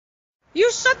You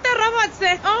shot the robots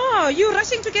there. Oh, you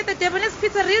rushing to get the Debonairs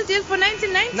pizza real deal for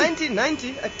 1990?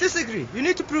 1990? I disagree. You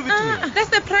need to prove it to me. That's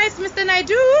the price, Mr.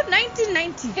 Naidu.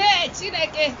 1990. Hey,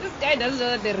 Chineke, this guy doesn't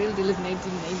know that the real deal is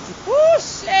 1990. Oh,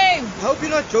 shame. I hope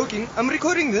you're not joking. I'm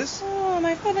recording this. Oh,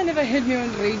 my father never heard me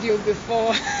on radio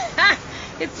before.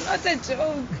 It's not a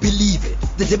joke. Believe it.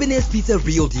 The Debonairs Pizza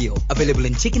Real Deal. Available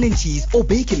in chicken and cheese or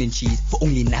bacon and cheese for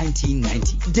only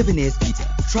 $19.90. Debonairs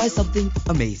Pizza. Try something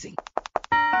amazing.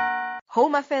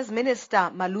 Home Affairs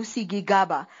Minister Malusi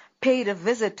Gigaba paid a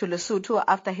visit to Lesotho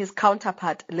after his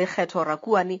counterpart Lekgetho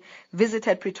Rakuane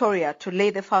visited Pretoria to lay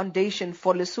the foundation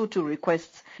for Lesotho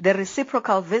requests. The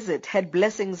reciprocal visit had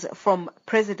blessings from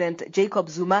President Jacob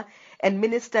Zuma, and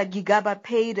Minister Gigaba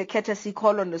paid a courtesy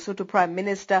call on Lesotho Prime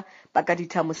Minister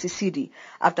Bakadita Mosisili.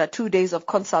 After 2 days of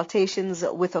consultations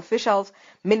with officials,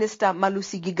 Minister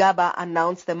Malusi Gigaba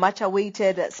announced the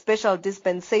much-awaited special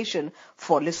dispensation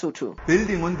for Lesotho.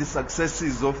 Building on the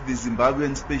successes of the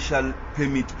Zimbabwean Special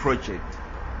Permit Project,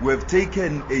 we have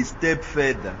taken a step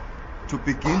further to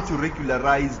begin to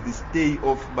regularize the stay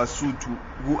of Basotho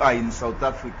who are in South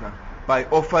Africa by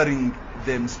offering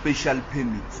them special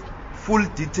permits. Full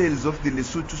details of the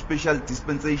Lesotho special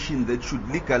dispensation that should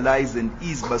legalize and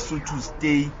ease Basotho's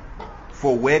stay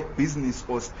for work, business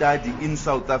or study in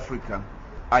South Africa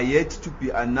are yet to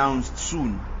be announced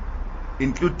soon,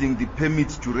 including the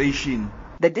permit duration.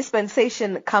 The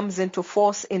dispensation comes into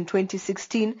force in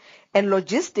 2016 and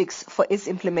logistics for its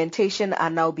implementation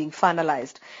are now being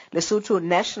finalized. Lesotho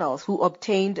nationals who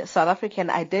obtained South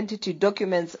African identity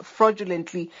documents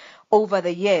fraudulently over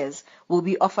the years will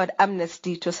be offered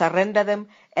amnesty to surrender them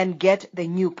and get the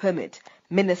new permit.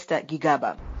 Minister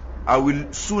Gigaba. I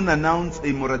will soon announce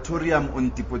a moratorium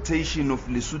on deportation of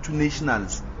Lesotho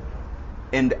nationals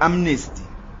and amnesty,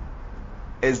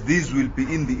 as these will be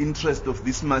in the interest of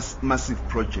this massive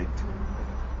project.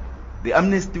 The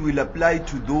amnesty will apply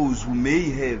to those who may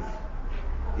have,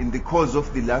 in the course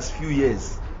of the last few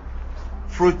years,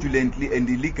 fraudulently and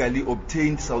illegally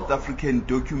obtained South African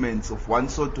documents of one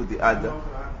sort or the other,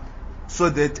 so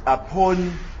that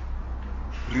upon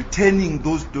returning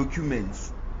those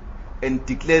documents and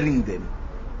declaring them,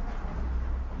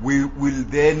 we will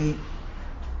then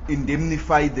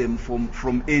indemnify them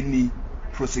from any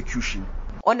prosecution.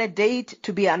 On a date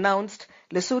to be announced,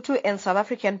 Lesotho and South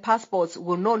African passports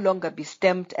will no longer be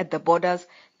stamped at the borders,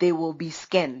 they will be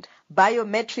scanned.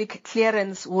 Biometric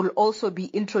clearance will also be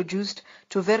introduced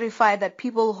to verify that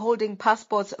people holding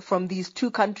passports from these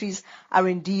two countries are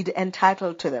indeed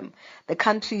entitled to them. The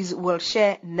countries will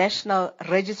share national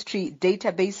registry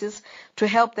databases to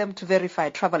help them to verify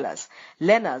travelers.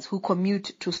 Learners who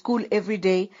commute to school every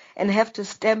day and have to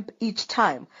stamp each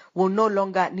time will no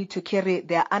longer need to carry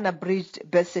their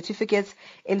unabridged birth certificates.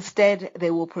 Instead,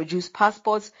 they will produce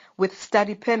passports with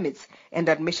study permits and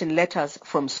admission letters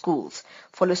from schools.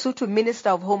 For Lesotho Minister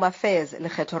of Home Affairs,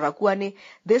 Lekgetho Rakuane,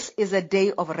 this is a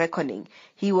day of reckoning.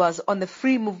 He was on the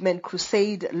free movement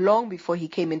crusade long before he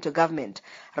came into government.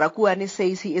 Rakuane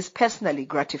says he is personally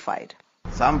gratified.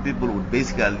 Some people would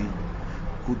basically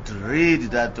could read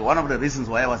that one of the reasons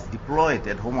why I was deployed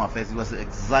at Home Affairs was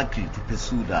exactly to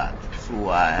pursue that.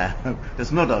 So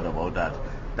there's no doubt about that.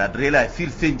 That really I feel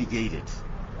vindicated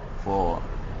for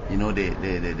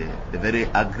the very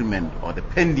agreement or the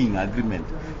pending agreement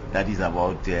that is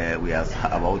about we are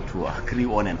about to agree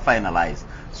on and finalize.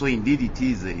 So indeed it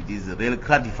is really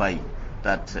gratifying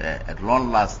that at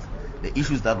long last the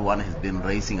issues that one has been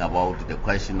raising about the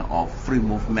question of free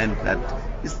movement, that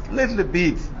is little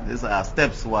bit, these are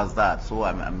steps towards that. So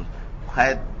I'm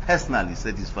quite personally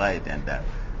satisfied and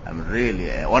I'm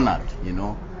really honored,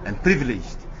 and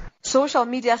privileged. Social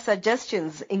media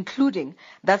suggestions, including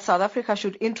that South Africa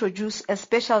should introduce a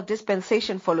special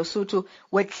dispensation for Lesotho,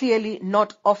 were clearly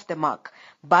not off the mark.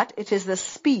 But it is the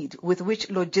speed with which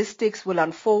logistics will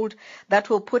unfold that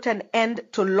will put an end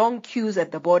to long queues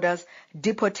at the borders,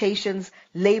 deportations,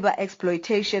 labor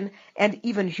exploitation, and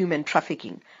even human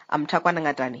trafficking. I'm Takwana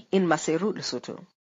Ngatani in Maseru, Lesotho.